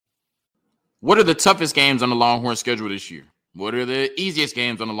What are the toughest games on the Longhorn schedule this year? What are the easiest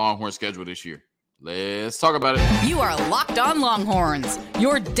games on the Longhorn schedule this year? Let's talk about it. You are Locked On Longhorns,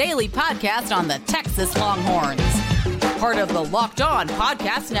 your daily podcast on the Texas Longhorns. Part of the Locked On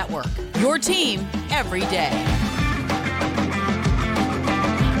Podcast Network, your team every day.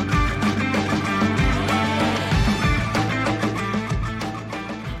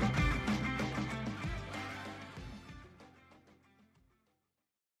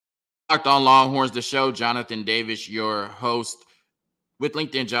 Locked On Longhorns, the show. Jonathan Davis, your host. With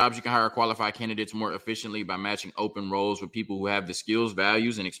LinkedIn Jobs, you can hire qualified candidates more efficiently by matching open roles with people who have the skills,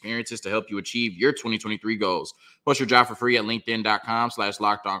 values, and experiences to help you achieve your 2023 goals. Post your job for free at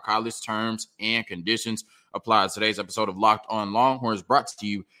linkedin.com/LockedOnCollege. Terms and conditions apply. Today's episode of Locked On Longhorns brought to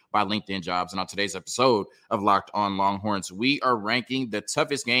you by LinkedIn Jobs. And on today's episode of Locked On Longhorns, we are ranking the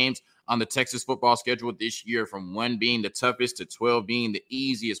toughest games on the Texas football schedule this year, from 1 being the toughest to 12 being the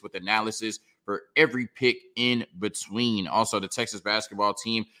easiest, with analysis for every pick in between. Also, the Texas basketball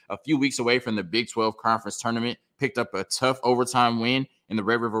team, a few weeks away from the Big 12 conference tournament, picked up a tough overtime win in the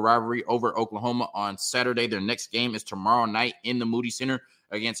Red River rivalry over Oklahoma on Saturday. Their next game is tomorrow night in the Moody Center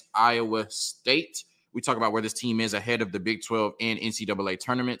against Iowa State. We talk about where this team is ahead of the Big 12 and NCAA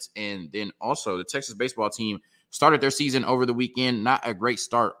tournaments. And then also the Texas baseball team started their season over the weekend. Not a great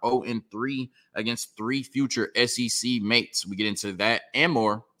start, 0-3 against 3 future SEC mates. We get into that and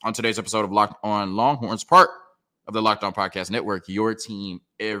more on today's episode of Locked On Longhorns, part of the Locked On Podcast Network, your team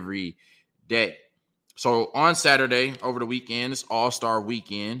every day. So on Saturday, over the weekend, it's All-Star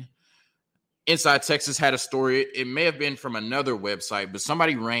Weekend, Inside Texas had a story. It may have been from another website, but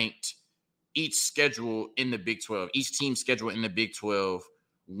somebody ranked each schedule in the Big 12, each team schedule in the Big 12,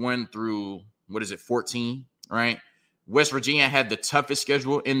 1 through, 14, right? West Virginia had the toughest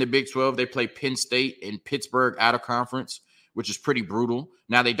schedule in the Big 12. They play Penn State and Pittsburgh out of conference, which is pretty brutal.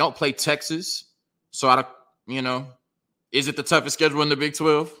 Now, they don't play Texas. So, is it the toughest schedule in the Big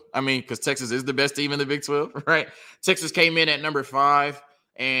 12? I mean, because Texas is the best team in the Big 12, right? Texas came in at number 5,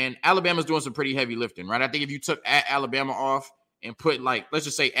 and Alabama's doing some pretty heavy lifting, right? I think if you took at Alabama off and put, let's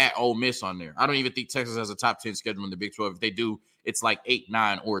just say at Ole Miss on there, I don't even think Texas has a top 10 schedule in the Big 12. If they do, it's like 8,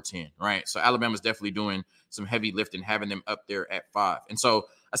 9, or 10, right? So Alabama's definitely doing some heavy lifting, having them up there at 5. And so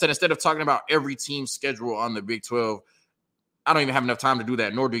I said, instead of talking about every team's schedule on the Big 12, I don't even have enough time to do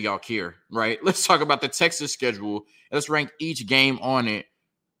that, nor do y'all care, right? Let's talk about the Texas schedule, and let's rank each game on it.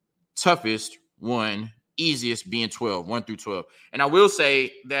 Toughest, 1, easiest being 12, 1 through 12. And I will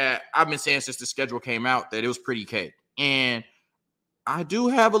say that I've been saying since the schedule came out that it was pretty cake. And I do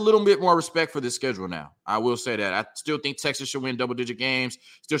have a little bit more respect for this schedule now. I will say that. I still think Texas should win double-digit games,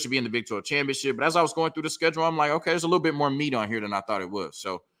 still should be in the Big 12 championship. But as I was going through the schedule, I'm like, okay, there's a little bit more meat on here than I thought it was.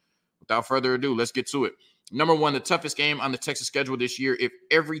 So without further ado, let's get to it. Number 1, the toughest game on the Texas schedule this year, if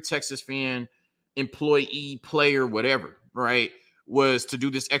every Texas fan, employee, player, whatever, right, was to do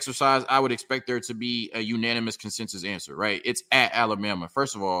this exercise, I would expect there to be a unanimous consensus answer, right? It's at Alabama.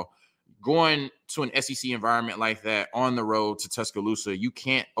 First of all, going to an SEC environment like that on the road to Tuscaloosa, you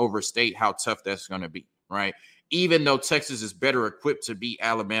can't overstate how tough that's going to be, right? Even though Texas is better equipped to beat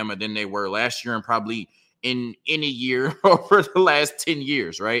Alabama than they were last year and probably in any year over the last 10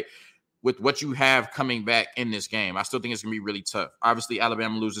 years, right? With what you have coming back in this game, I still think it's going to be really tough. Obviously,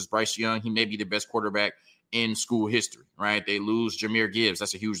 Alabama loses Bryce Young. He may be the best quarterback in school history, right? They lose Jahmyr Gibbs.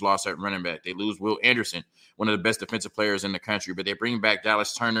 That's a huge loss at running back. They lose Will Anderson, one of the best defensive players in the country, but they bring back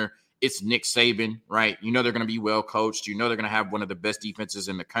Dallas Turner. It's Nick Saban, right? You know they're going to be well coached. You know they're going to have one of the best defenses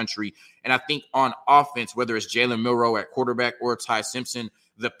in the country. And I think on offense, whether it's Jalen Milroe at quarterback or Ty Simpson,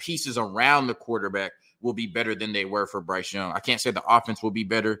 the pieces around the quarterback will be better than they were for Bryce Young. I can't say the offense will be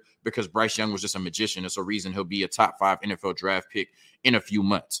better because Bryce Young was just a magician. It's a reason he'll be a top 5 NFL draft pick in a few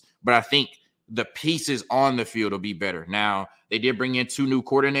months. But I think the pieces on the field will be better. Now, they did bring in 2 new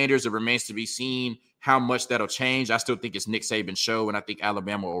coordinators. It remains to be seen how much that'll change. I still think it's Nick Saban's show, and I think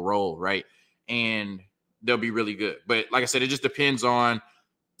Alabama will roll, right? And they'll be really good. But like I said, it just depends on,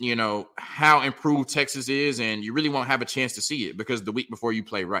 how improved Texas is, and you really won't have a chance to see it because the week before you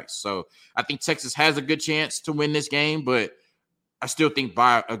play Rice. So I think Texas has a good chance to win this game, but I still think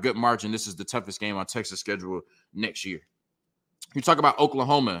by a good margin, this is the toughest game on Texas' schedule next year. You talk about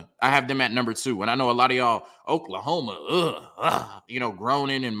Oklahoma. I have them at number 2. And I know a lot of y'all, Oklahoma,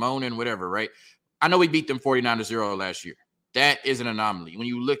 groaning and moaning, whatever, right? I know we beat them 49-0 last year. That is an anomaly. When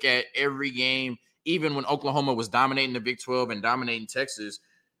you look at every game, even when Oklahoma was dominating the Big 12 and dominating Texas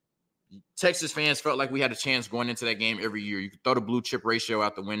fans felt like we had a chance going into that game every year. You could throw the blue chip ratio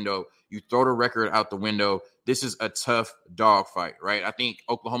out the window. You throw the record out the window. This is a tough dogfight, right? I think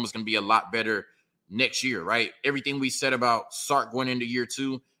Oklahoma's going to be a lot better next year, right? Everything we said about Sark going into year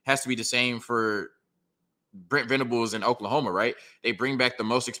 2, has to be the same for Brent Venables in Oklahoma, right? They bring back the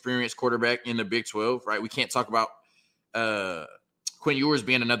most experienced quarterback in the Big 12, right? We can't talk about Quinn Ewers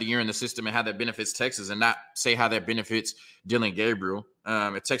being another year in the system and how that benefits Texas and not say how that benefits Dillon Gabriel.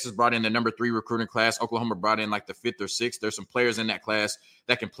 If Texas brought in the number 3 recruiting class, Oklahoma brought in like the 5th or 6th. There's some players in that class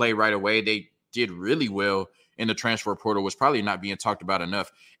that can play right away. They did really well in the transfer portal, was probably not being talked about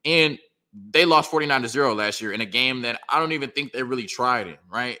enough. And they lost 49-0 last year in a game that I don't even think they really tried in,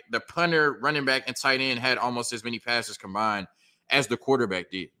 right? The punter, running back, and tight end had almost as many passes combined as the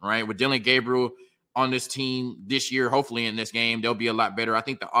quarterback did, right? With Dillon Gabriel on this team this year, hopefully in this game, they'll be a lot better. I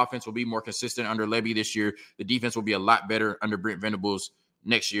think the offense will be more consistent under Lebby this year. The defense will be a lot better under Brent Venables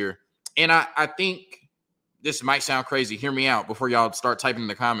next year. And I think this might sound crazy. Hear me out before y'all start typing in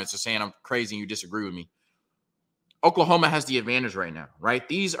the comments and saying I'm crazy and you disagree with me. Oklahoma has the advantage right now, right?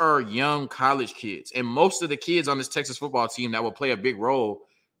 These are young college kids. And most of the kids on this Texas football team that will play a big role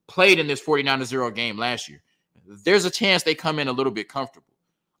played in this 49-0 game last year. There's a chance they come in a little bit comfortable.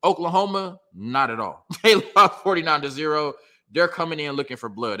 Oklahoma, not at all. They lost 49-0. They're coming in looking for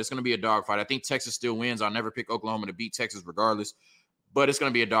blood. It's going to be a dogfight. I think Texas still wins. I'll never pick Oklahoma to beat Texas regardless, but it's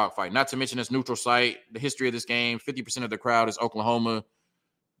going to be a dogfight. Not to mention this neutral site, the history of this game, 50% of the crowd is Oklahoma.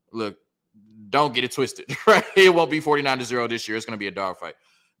 Look, don't get it twisted, right? It won't be 49-0 this year. It's going to be a dogfight.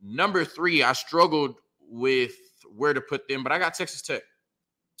 Number 3, I struggled with where to put them, but I got Texas Tech.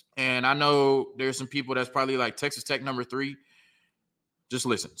 And I know there's some people that's probably like Texas Tech number 3. Just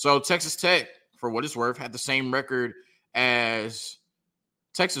listen. So Texas Tech, for what it's worth, had the same record as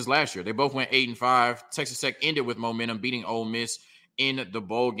Texas last year. They both went 8-5. Texas Tech ended with momentum, beating Ole Miss in the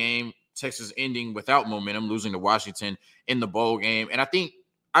bowl game. Texas ending without momentum, losing to Washington in the bowl game. And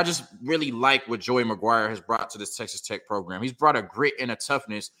I just really like what Joey McGuire has brought to this Texas Tech program. He's brought a grit and a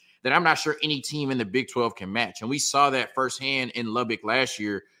toughness that I'm not sure any team in the Big 12 can match. And we saw that firsthand in Lubbock last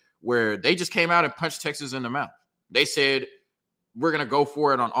year where they just came out and punched Texas in the mouth. They said, we're going to go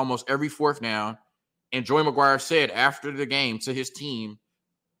for it on almost every 4th down. And Joey McGuire said after the game to his team,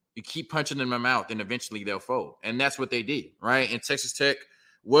 you keep punching them in the mouth and eventually they'll fold. And that's what they did, right? And Texas Tech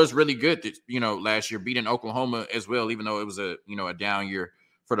was really good, last year, beating Oklahoma as well, even though it was a down year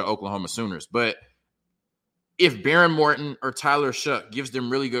for the Oklahoma Sooners. But if Behren Morton or Tyler Shuck gives them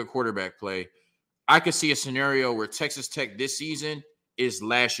really good quarterback play, I could see a scenario where Texas Tech this season is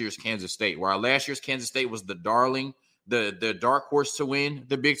last year's Kansas State. While last year's Kansas State was the darling, the dark horse to win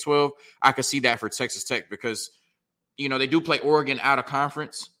the Big 12, I could see that for Texas Tech because, they do play Oregon out of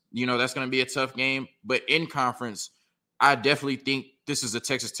conference. That's going to be a tough game. But in conference, I definitely think this is a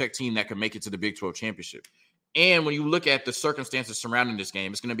Texas Tech team that can make it to the Big 12 championship. And when you look at the circumstances surrounding this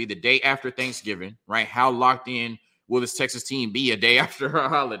game, it's going to be the day after Thanksgiving, right? How locked in will this Texas team be a day after a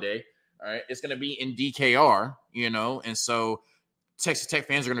holiday? All right. It's going to be in DKR, and so Texas Tech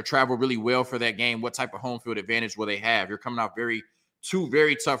fans are going to travel really well for that game. What type of home field advantage will they have? You're coming off two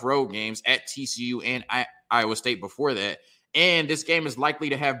very tough road games at TCU and Iowa State before that. And this game is likely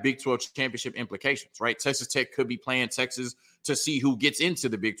to have Big 12 championship implications, right? Texas Tech could be playing Texas to see who gets into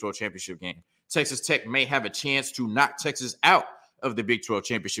the Big 12 championship game. Texas Tech may have a chance to knock Texas out of the Big 12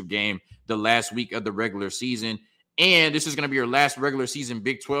 championship game the last week of the regular season. And this is going to be your last regular season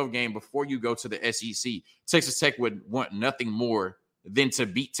Big 12 game before you go to the SEC. Texas Tech would want nothing more than to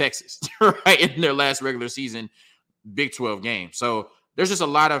beat Texas, right, in their last regular season Big 12 game. So there's just a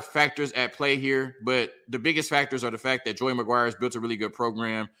lot of factors at play here, but the biggest factors are the fact that Joey McGuire has built a really good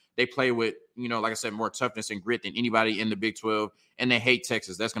program. They play with, like I said, more toughness and grit than anybody in the Big 12, and they hate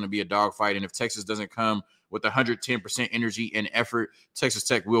Texas. That's going to be a dogfight, and if Texas doesn't come with 110% energy and effort, Texas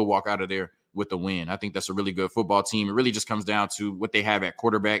Tech will walk out of there with the win. I think that's a really good football team. It really just comes down to what they have at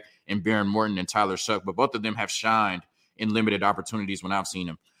quarterback in Behren Morton and Tyler Shuck, but both of them have shined in limited opportunities when I've seen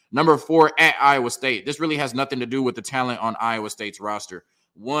them. Number 4 at Iowa State. This really has nothing to do with the talent on Iowa State's roster.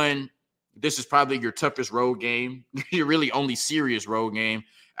 1, this is probably your toughest road game, your really only serious road game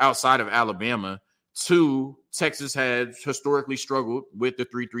outside of Alabama. 2, Texas has historically struggled with the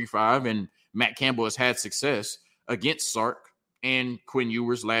 3-3-5, and Matt Campbell has had success against Sark and Quinn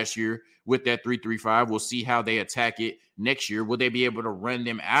Ewers last year with that 3-3-5. We'll see how they attack it next year. Will they be able to run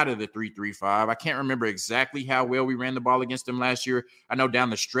them out of the 3-3-5? I can't remember exactly how well we ran the ball against them last year. I know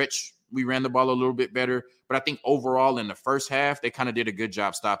down the stretch we ran the ball a little bit better, but I think overall in the first half, they kind of did a good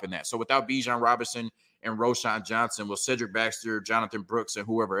job stopping that. So without Bijan Robinson and Roschon Johnson, will Cedric Baxter, Jonathan Brooks, and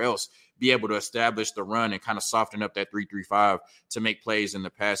whoever else be able to establish the run and kind of soften up that 3-3-5 to make plays in the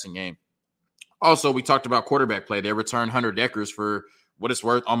passing game? Also, we talked about quarterback play. They returned Hunter Deckers for what it's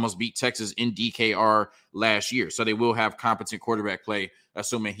worth, almost beat Texas in DKR last year. So they will have competent quarterback play,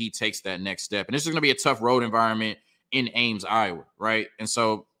 assuming he takes that next step. And this is going to be a tough road environment in Ames, Iowa, right? And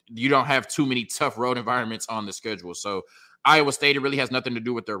so you don't have too many tough road environments on the schedule. So Iowa State, it really has nothing to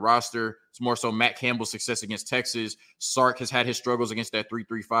do with their roster. It's more so Matt Campbell's success against Texas. Sark has had his struggles against that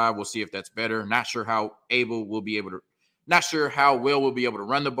 3-3-5. We'll see if that's better. Not sure how well we'll be able to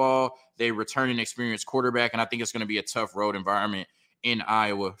run the ball. They return an experienced quarterback, and I think it's going to be a tough road environment in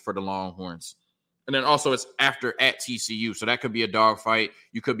Iowa for the Longhorns. And then also it's at TCU, so that could be a dogfight.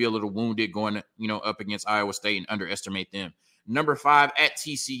 You could be a little wounded going, up against Iowa State and underestimate them. Number 5 at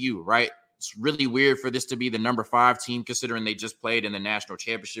TCU, right? It's really weird for this to be the number 5 team considering they just played in the national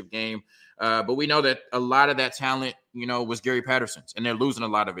championship game. But we know that a lot of that talent, was Gary Patterson's, and they're losing a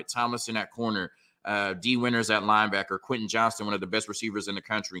lot of it. Tomlinson at corner, D. Winters at linebacker, Quentin Johnston, one of the best receivers in the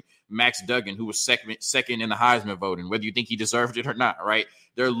country, Max Duggan, who was second in the Heisman voting, whether you think he deserved it or not, right?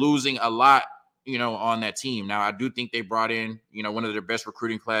 They're losing a lot, on that team. Now, I do think they brought in, one of their best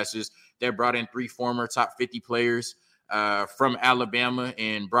recruiting classes. They brought in 3 former top 50 players from Alabama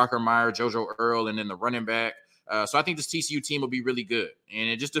and Brockermeyer, JoJo Earl, and then the running back. So I think this TCU team will be really good. And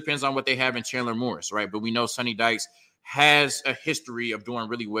it just depends on what they have in Chandler Morris, right? But we know Sonny Dykes has a history of doing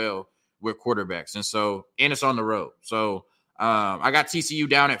really well with quarterbacks. And it's on the road. So I got TCU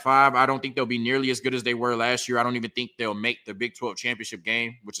down at 5. I don't think they'll be nearly as good as they were last year. I don't even think they'll make the Big 12 championship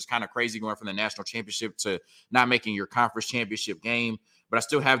game, which is kind of crazy going from the national championship to not making your conference championship game. But I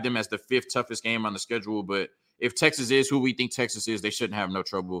still have them as the 5th toughest game on the schedule. But if Texas is who we think Texas is, they shouldn't have no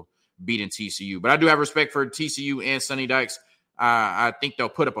trouble beating TCU. But I do have respect for TCU and Sonny Dykes. I think they'll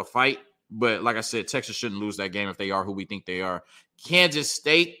put up a fight. But like I said, Texas shouldn't lose that game if they are who we think they are. Kansas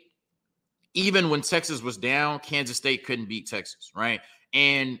State, even when Texas was down, Kansas State couldn't beat Texas, right?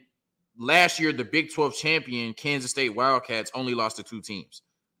 And last year, the Big 12 champion, Kansas State Wildcats, only lost to 2 teams,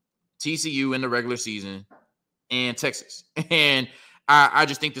 TCU in the regular season and Texas. And I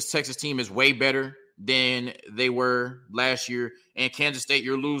just think this Texas team is way better than they were last year. And Kansas State,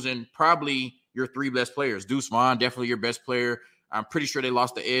 you're losing probably your 3 best players. Deuce Vaughn, definitely your best player. I'm pretty sure they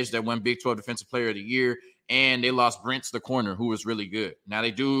lost the edge that won Big 12 Defensive Player of the Year. And they lost Brents, the corner, who was really good. Now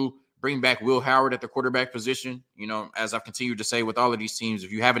they do bring back Will Howard at the quarterback position. As I've continued to say with all of these teams,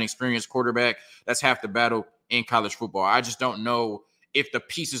 if you have an experienced quarterback, that's half the battle in college football. I just don't know if the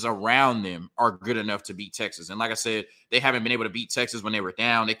pieces around them are good enough to beat Texas. And like I said, they haven't been able to beat Texas when they were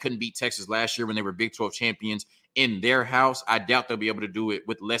down. They couldn't beat Texas last year when they were Big 12 champions in their house. I doubt they'll be able to do it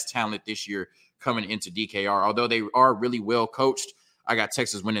with less talent this year coming into DKR. Although they are really well coached, I got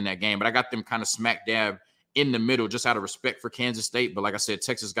Texas winning that game. But I got them kind of smack dab in the middle just out of respect for Kansas State. But like I said,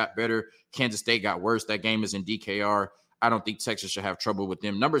 Texas got better. Kansas State got worse. That game is in DKR. I don't think Texas should have trouble with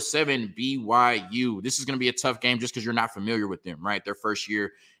them. Number 7, BYU. This is going to be a tough game just because you're not familiar with them, right? Their first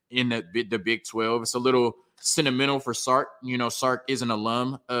year in the Big 12. It's a little sentimental for Sark. Sark is an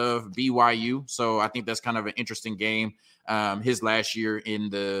alum of BYU, so I think that's kind of an interesting game. His last year in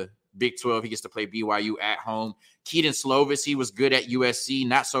the Big 12, he gets to play BYU at home. Keaton Slovis, he was good at USC,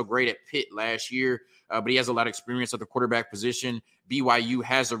 not so great at Pitt last year, but he has a lot of experience at the quarterback position. BYU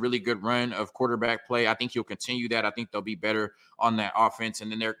has a really good run of quarterback play. I think he'll continue that. I think they'll be better on that offense.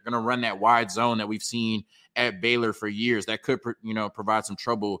 And then they're going to run that wide zone that we've seen at Baylor for years. That could, provide some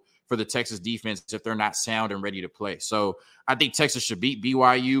trouble for the Texas defense if they're not sound and ready to play. So I think Texas should beat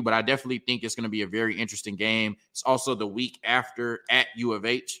BYU, but I definitely think it's going to be a very interesting game. It's also the week after at U of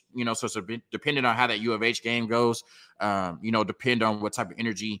H, so it's a bit depending on how that U of H game goes, depend on what type of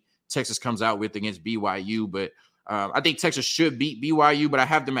energy Texas comes out with against BYU. But I think Texas should beat BYU, but I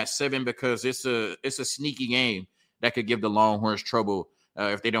have them at 7 because it's a sneaky game that could give the Longhorns trouble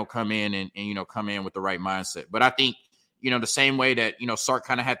if they don't come in and come in with the right mindset. But I think, the same way that, Sark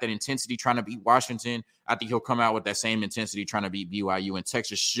kind of had that intensity trying to beat Washington, I think he'll come out with that same intensity trying to beat BYU, and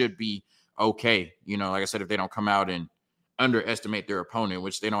Texas should be okay. Like I said, if they don't come out and underestimate their opponent,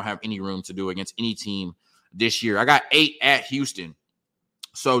 which they don't have any room to do against any team this year. I got 8 at Houston.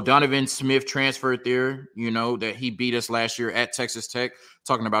 So Donovan Smith transferred there, that he beat us last year at Texas Tech,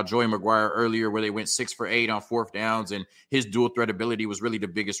 talking about Joey McGuire earlier, where they went 6 for 8 on 4th downs. And his dual threat ability was really the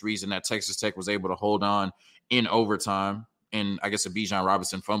biggest reason that Texas Tech was able to hold on in overtime. And I guess a Bijan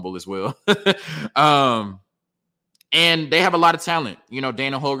Robinson fumble as well. And they have a lot of talent.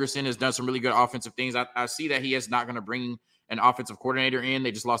 Dana Holgorsen has done some really good offensive things. I see that he is not going to bring an offensive coordinator in.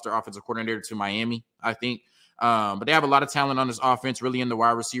 They just lost their offensive coordinator to Miami, I think. But they have a lot of talent on this offense, really in the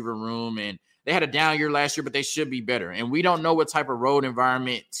wide receiver room. And they had a down year last year, but they should be better. And we don't know what type of road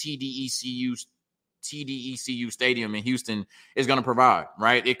environment TDECU Stadium in Houston is going to provide,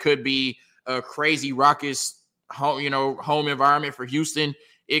 right? It could be a crazy raucous home environment for Houston.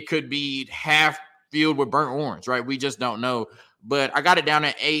 It could be half filled with burnt orange, right? We just don't know. but I got it down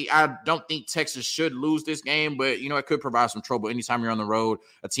at 8. I don't think Texas should lose this game, but, it could provide some trouble anytime you're on the road,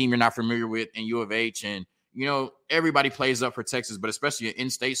 a team you're not familiar with in U of H. And, everybody plays up for Texas, but especially an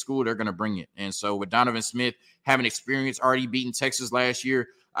in-state school, they're going to bring it. And so with Donovan Smith having experience already beating Texas last year,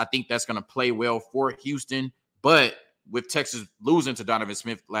 I think that's going to play well for Houston. But with Texas losing to Donovan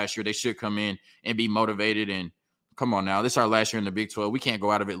Smith last year, they should come in and be motivated. And come on now, this is our last year in the Big 12. We can't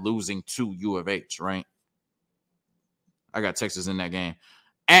go out of it losing to U of H, right? I got Texas in that game.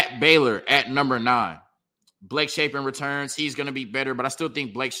 At Baylor, at number 9. Blake Shapen returns. He's going to be better, but I still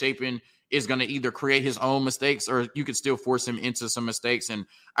think Blake Shapen is going to either create his own mistakes or you could still force him into some mistakes. And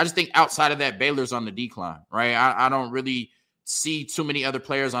I just think outside of that, Baylor's on the decline, right? I don't really see too many other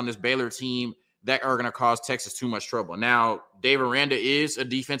players on this Baylor team that are going to cause Texas too much trouble. Now, Dave Aranda is a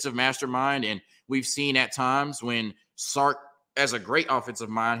defensive mastermind, and we've seen at times when Sark, as a great offensive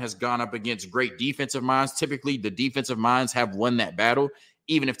mind, has gone up against great defensive minds. Typically, the defensive minds have won that battle,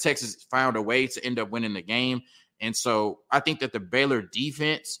 even if Texas found a way to end up winning the game. And so I think that the Baylor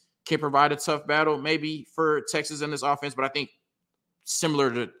defense can provide a tough battle maybe for Texas in this offense, but I think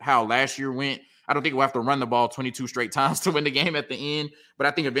similar to how last year went, I don't think we'll have to run the ball 22 straight times to win the game at the end, but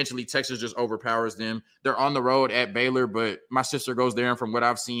I think eventually Texas just overpowers them. They're on the road at Baylor, but my sister goes there, and from what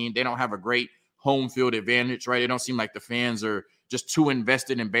I've seen, they don't have a great home field advantage, right? It don't seem like the fans are just too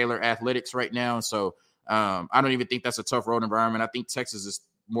invested in Baylor athletics right now. So I don't even think that's a tough road environment. I think Texas is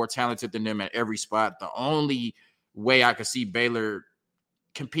more talented than them at every spot. The only way I could see Baylor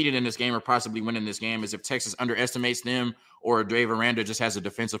competing in this game or possibly winning this game is if Texas underestimates them or Dave Aranda just has a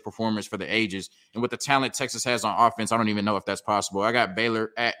defensive performance for the ages. And with the talent Texas has on offense, I don't even know if that's possible. I got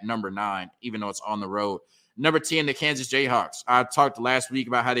Baylor at number 9, even though it's on the road. Number 10, the Kansas Jayhawks. I talked last week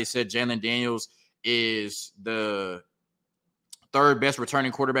about how they said Jalen Daniels is the third best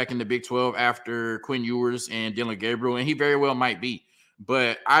returning quarterback in the Big 12 after Quinn Ewers and Dylan Gabriel, and he very well might be.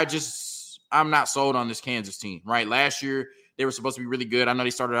 But I'm not sold on this Kansas team, right? Last year, they were supposed to be really good. I know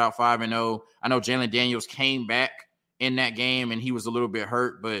they started out 5-0. I know Jalen Daniels came back in that game, and he was a little bit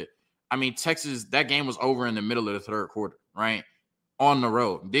hurt. But, I mean, Texas, that game was over in the middle of the third quarter, right? On the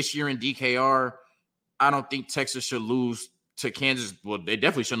road. This year in DKR, I don't think Texas should lose to Kansas. Well, they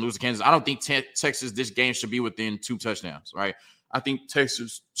definitely shouldn't lose to Kansas. I don't think Texas, this game should be within 2 touchdowns, right? I think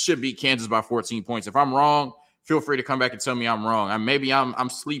Texas should beat Kansas by 14 points. If I'm wrong, feel free to come back and tell me I'm wrong. Maybe I'm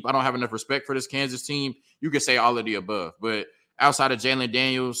asleep. I don't have enough respect for this Kansas team. You could say all of the above. But outside of Jalen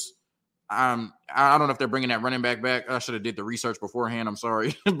Daniels, I don't know if they're bringing that running back. I should have did the research beforehand. I'm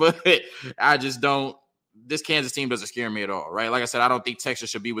sorry. But I just don't. This Kansas team doesn't scare me at all, right? Like I said, I don't think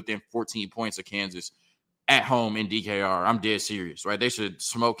Texas should be within 14 points of Kansas at home in DKR. I'm dead serious, right? They should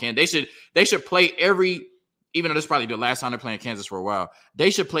smoke Kansas. They should play even though this is probably the last time they're playing Kansas for a while, they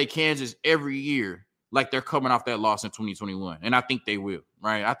should play Kansas every year like they're coming off that loss in 2021. And I think they will,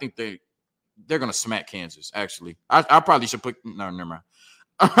 right? I think they're going to smack Kansas, actually. I probably should put – no, never mind.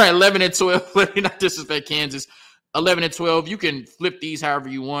 All right, 11-12. Let me not disrespect Kansas. 11-12. You can flip these however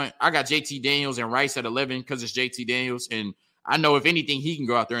you want. I got JT Daniels and Rice at 11 because it's JT Daniels. And I know if anything, he can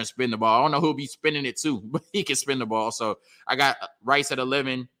go out there and spin the ball. I don't know who'll be spinning it too, but he can spin the ball. So I got Rice at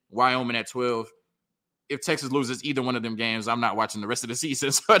 11, Wyoming at 12. If Texas loses either one of them games, I'm not watching the rest of the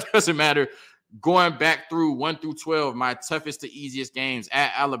season, so it doesn't matter. Going back through 1 through 12, my toughest to easiest games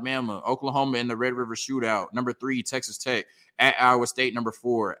at Alabama, Oklahoma in the Red River Shootout. Number 3, Texas Tech. At Iowa State, number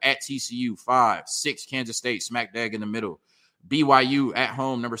 4. At TCU, 5. 6, Kansas State, smack dab in the middle. BYU at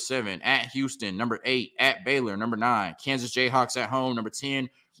home, number 7. At Houston, number 8. At Baylor, number 9. Kansas Jayhawks at home, number 10.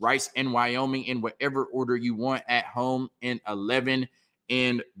 Rice and Wyoming in whatever order you want at home in 11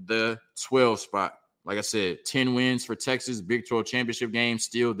 in the 12 spot. Like I said, 10 wins for Texas, Big 12 championship game,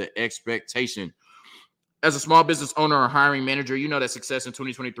 still the expectation. As a small business owner or hiring manager, you know that success in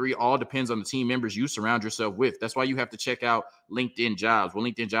 2023 all depends on the team members you surround yourself with. That's why you have to check out LinkedIn Jobs. With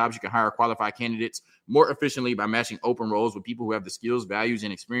LinkedIn Jobs, you can hire qualified candidates more efficiently by matching open roles with people who have the skills, values,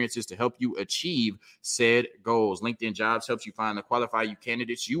 and experiences to help you achieve said goals. LinkedIn Jobs helps you find the qualified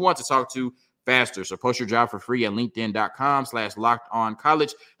candidates you want to talk to faster. So post your job for free at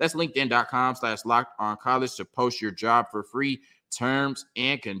linkedin.com/lockedoncollege. That's linkedin.com/lockedoncollege to post your job for free. Terms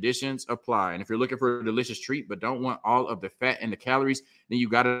and conditions apply. And if you're looking for a delicious treat but don't want all of the fat and the calories, then you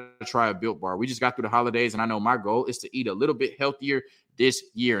got to try a Built Bar. We just got through the holidays, and I know my goal is to eat a little bit healthier this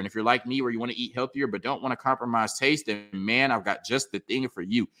year. And if you're like me, where you want to eat healthier but don't want to compromise taste, then man, I've got just the thing for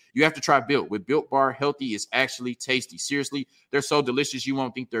you. You have to try Built. With Built Bar, healthy is actually tasty. Seriously, they're so delicious you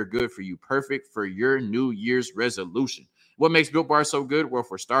won't think they're good for you. Perfect for your New Year's resolution. What makes Built Bar so good? Well,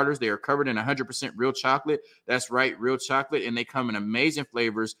 for starters, they are covered in 100% real chocolate. That's right, real chocolate. And they come in amazing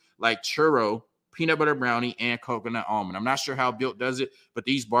flavors like churro, peanut butter brownie, and coconut almond. I'm not sure how Built does it, but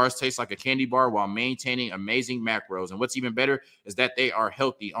these bars taste like a candy bar while maintaining amazing macros. And what's even better is that they are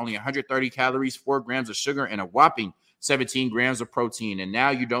healthy. Only 130 calories, 4 grams of sugar, and a whopping 17 grams of protein. And now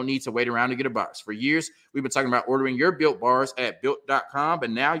you don't need to wait around to get a box. For years, we've been talking about ordering your Built bars at Built.com,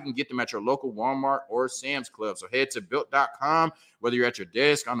 but now you can get them at your local Walmart or Sam's Club. So head to Built.com, whether you're at your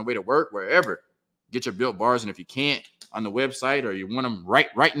desk, on the way to work, wherever. Get your Built bars, and if you can't on the website or you want them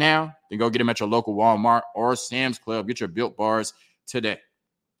right now, then go get them at your local Walmart or Sam's Club. Get your Built bars today.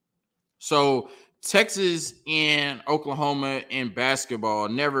 So Texas and Oklahoma in basketball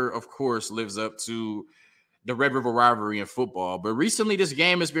never, of course, lives up to the Red River rivalry in football. But recently, this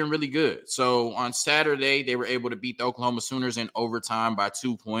game has been really good. So on Saturday, they were able to beat the Oklahoma Sooners in overtime by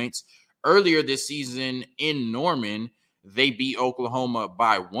 2 points. Earlier this season in Norman, they beat Oklahoma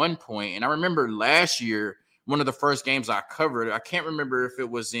by 1 point. And I remember last year, one of the first games I covered, I can't remember if it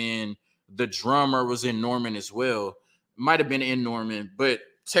was in the Drum or was in Norman as well. Might have been in Norman, but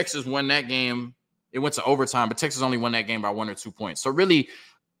Texas won that game. It went to overtime, but Texas only won that game by 1 or 2 points. So really,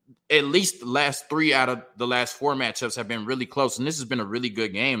 at least the last 3 out of the last 4 matchups have been really close, and this has been a really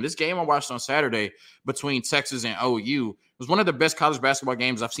good game. This game I watched on Saturday between Texas and OU was one of the best college basketball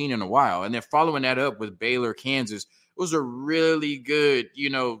games I've seen in a while. And then following that up with Baylor, Kansas, it was a really good,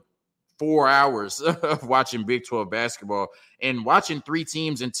 4 hours of watching Big 12 basketball and watching 3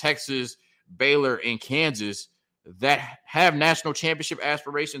 teams in Texas, Baylor, and Kansas that have national championship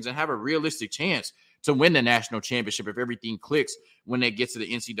aspirations and have a realistic chance to win the national championship if everything clicks when they get to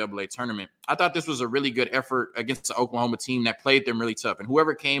the NCAA tournament. I thought this was a really good effort against the Oklahoma team that played them really tough. And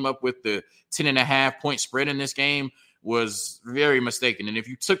whoever came up with the 10.5 point spread in this game was very mistaken. And if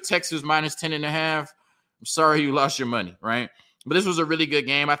you took Texas minus 10.5, I'm sorry you lost your money, right? But this was a really good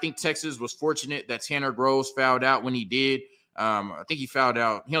game. I think Texas was fortunate that Tanner Groves fouled out when he did. I think he fouled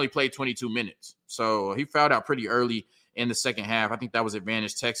out. He only played 22 minutes. So he fouled out pretty early in the second half. I think that was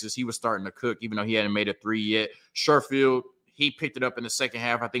advantage Texas. He was starting to cook, even though he hadn't made a 3 yet. Sherfield, he picked it up in the second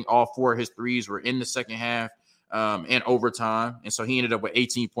half. I think all 4 of his threes were in the second half and overtime. And so he ended up with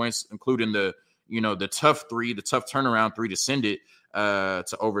 18 points, including the tough 3, the tough turnaround 3 to send it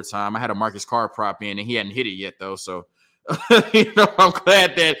to overtime. I had a Marcus Carr prop in, and he hadn't hit it yet, though. So, I'm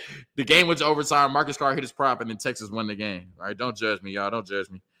glad that the game went to overtime. Marcus Carr hit his prop, and then Texas won the game. All right, don't judge me, y'all. Don't judge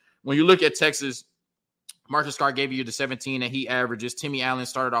me. When you look at Texas, Marcus Carr gave you the 17 that he averages. Timmy Allen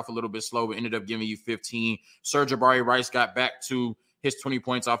started off a little bit slow, but ended up giving you 15. Sir'Jabari Rice got back to his 20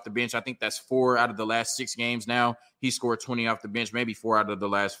 points off the bench. I think that's 4 out of the last 6 games now. He scored 20 off the bench, maybe 4 out of the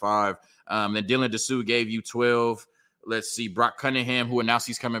last 5. Then Dylan Dessou gave you 12. Let's see, Brock Cunningham, who announced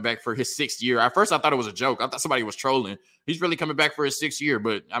he's coming back for his 6th year. At first, I thought it was a joke. I thought somebody was trolling. He's really coming back for his 6th year.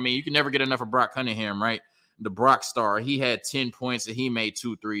 But, I mean, you can never get enough of Brock Cunningham, right? The Brock star. He had 10 points and he made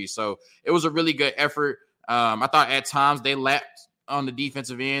 2 threes. So it was a really good effort. I thought at times they lacked on the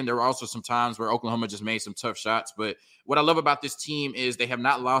defensive end. There were also some times where Oklahoma just made some tough shots. But what I love about this team is they have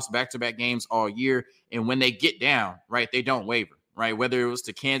not lost back-to-back games all year. And when they get down, right, they don't waver, right? Whether it was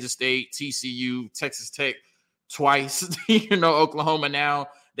to Kansas State, TCU, Texas Tech, twice, Oklahoma now.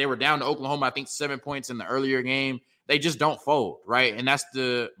 They were down to Oklahoma, I think 7 points in the earlier game. They just don't fold, right? And that's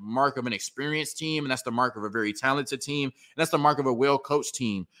the mark of an experienced team, and that's the mark of a very talented team, and that's the mark of a well-coached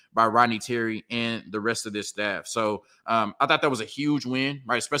team by Rodney Terry and the rest of this staff. So I thought that was a huge win,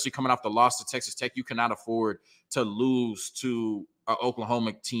 right? Especially coming off the loss to Texas Tech. You cannot afford to lose to an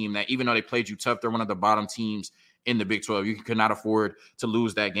Oklahoma team that, even though they played you tough, they're one of the bottom teams in the Big 12. You cannot afford to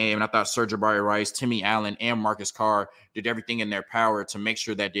lose that game. And I thought Sir'Jabari Rice, Timmy Allen, and Marcus Carr did everything in their power to make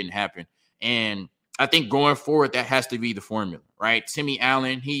sure that didn't happen. And I think going forward, that has to be the formula, right? Timmy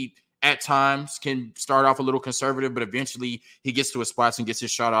Allen, he at times can start off a little conservative, but eventually he gets to his spots and gets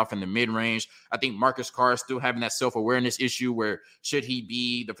his shot off in the mid-range. I think Marcus Carr is still having that self-awareness issue where should he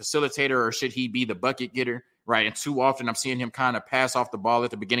be the facilitator or should he be the bucket getter, right? And too often I'm seeing him kind of pass off the ball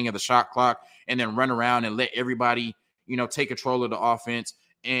at the beginning of the shot clock and then run around and let everybody, take control of the offense.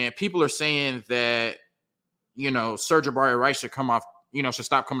 And people are saying that, Sir'Jabari Rice should should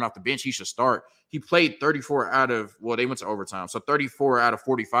stop coming off the bench. He should start. He played 34 out of, they went to overtime. So 34 out of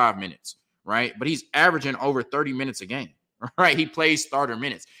 45 minutes, right? But he's averaging over 30 minutes a game, right? He plays starter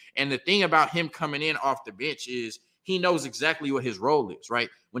minutes. And the thing about him coming in off the bench is he knows exactly what his role is, right?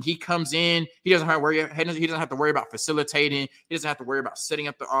 When he comes in, he doesn't have to worry about facilitating. He doesn't have to worry about setting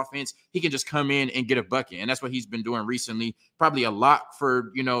up the offense. He can just come in and get a bucket. And that's what he's been doing recently. Probably a lot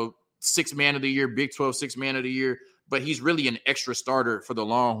for, 6th man of the year, Big 12 6th man of the year. But he's really an extra starter for the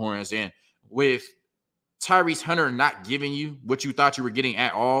Longhorns. And with Tyrese Hunter not giving you what you thought you were getting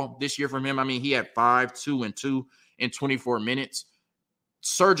at all this year from him, I mean, he had 5, 2, and 2 in 24 minutes.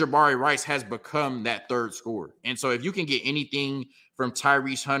 Sir'Jabari Rice has become that third scorer. And so if you can get anything from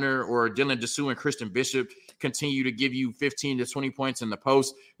Tyrese Hunter or Dylan Dessou and Christian Bishop continue to give you 15 to 20 points in the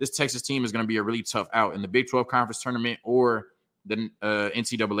post, this Texas team is going to be a really tough out in the Big 12 Conference Tournament or the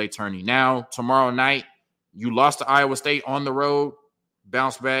NCAA tourney. Now, tomorrow night, you lost to Iowa State on the road,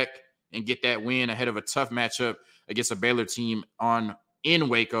 bounce back and get that win ahead of a tough matchup against a Baylor team in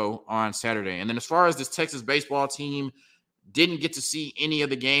Waco on Saturday. And then as far as this Texas baseball team, didn't get to see any of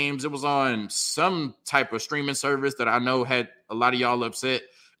the games. It was on some type of streaming service that I know had a lot of y'all upset.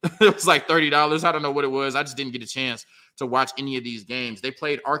 It was like $30. I don't know what it was. I just didn't get a chance to watch any of these games. They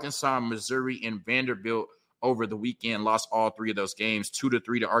played Arkansas, Missouri, and Vanderbilt over the weekend, lost all three of those games,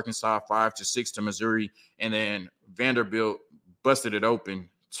 2-3 to Arkansas, 5-6 to Missouri, and then Vanderbilt busted it open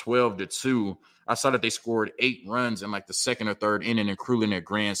 12-2. I saw that they scored 8 runs in like the second or third inning, including a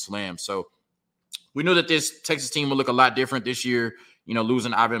grand slam. So we knew that this Texas team would look a lot different this year,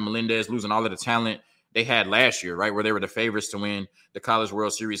 losing Ivan Melendez, losing all of the talent they had last year, right, where they were the favorites to win the College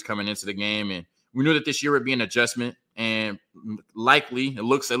World Series coming into the game. And we knew that this year would be an adjustment and likely, it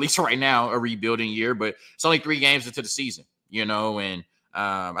looks at least right now, a rebuilding year, but it's only 3 games into the season, and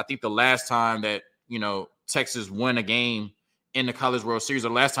I think the last time that, Texas won a game in the College World Series, or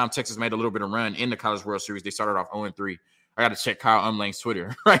the last time Texas made a little bit of run in the College World Series, they started off 0-3. I got to check Kyle Umlang's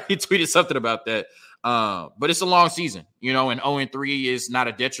Twitter, right? He tweeted something about that. But it's a long season, and 0-3 is not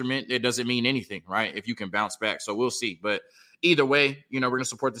a detriment. It doesn't mean anything, right? If you can bounce back. So we'll see. But either way, we're going to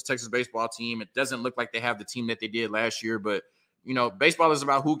support this Texas baseball team. It doesn't look like they have the team that they did last year, but, baseball is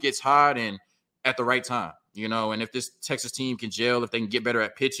about who gets hot and at the right time, and if this Texas team can gel, if they can get better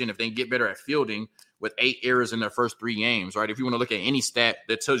at pitching, if they can get better at fielding with 8 errors in their first 3 games, right? If you want to look at any stat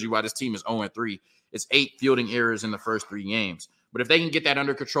that tells you why this team is 0-3, it's 8 fielding errors in the first 3 games. But if they can get that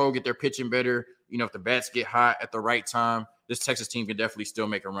under control, get their pitching better, if the bats get hot at the right time, this Texas team can definitely still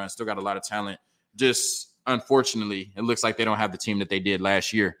make a run. Still got a lot of talent. Just unfortunately, it looks like they don't have the team that they did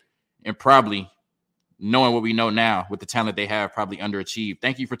last year. And probably, knowing what we know now with the talent they have, probably underachieved.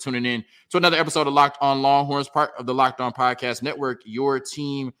 Thank you for tuning in to another episode of Locked On Longhorns, part of the Locked On Podcast Network, your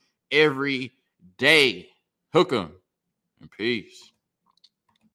team every day. Hook 'em and peace.